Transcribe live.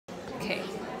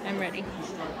ready.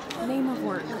 Name of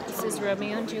work. This is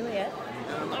Romeo and Juliet.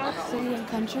 City and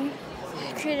country.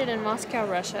 Created in Moscow,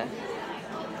 Russia.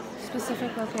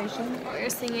 Specific location. We're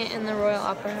singing it in the Royal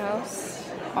Opera House.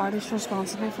 Artist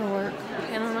responsible for work.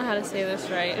 I don't know how to say this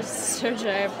right. It's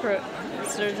Sergei Prokofiev.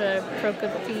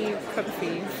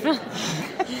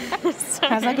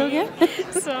 How's that go again?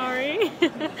 Sorry.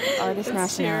 Artist It's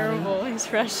nationality. terrible.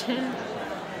 He's Russian.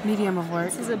 Medium of work.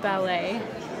 This is a ballet.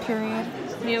 Period.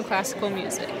 Neoclassical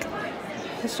music.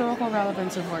 Historical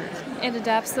relevance of work. It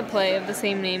adapts the play of the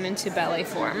same name into ballet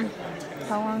form.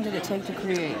 How long did it take to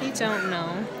create? We don't know.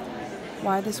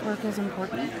 Why this work is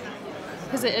important.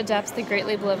 Because it adapts the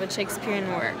greatly beloved Shakespearean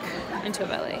work into a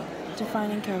ballet.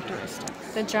 Defining characteristics.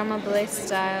 The drama ballet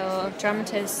style of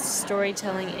dramatized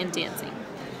storytelling and dancing.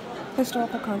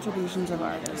 Historical contributions of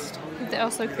artist. They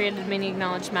also created many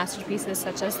acknowledged masterpieces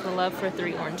such as The Love for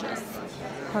Three Oranges.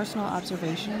 Personal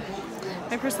observation.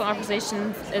 My personal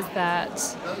observation is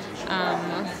that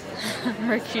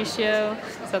Mercutio,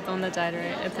 is that the one that died,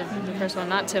 right? It's the first one,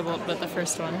 not Tybalt, but the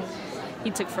first one. He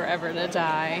took forever to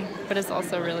die, but it's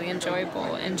also really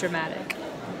enjoyable and dramatic.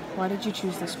 Why did you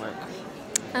choose this work?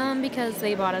 Because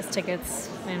they bought us tickets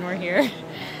and we're here.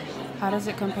 How does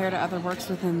it compare to other works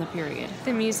within the period?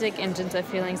 The music engines up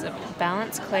feelings of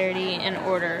balance, clarity, and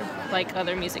order like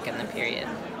other music in the period.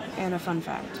 And a fun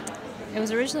fact. It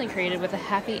was originally created with a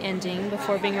happy ending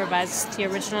before being revised to the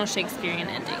original Shakespearean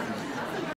ending.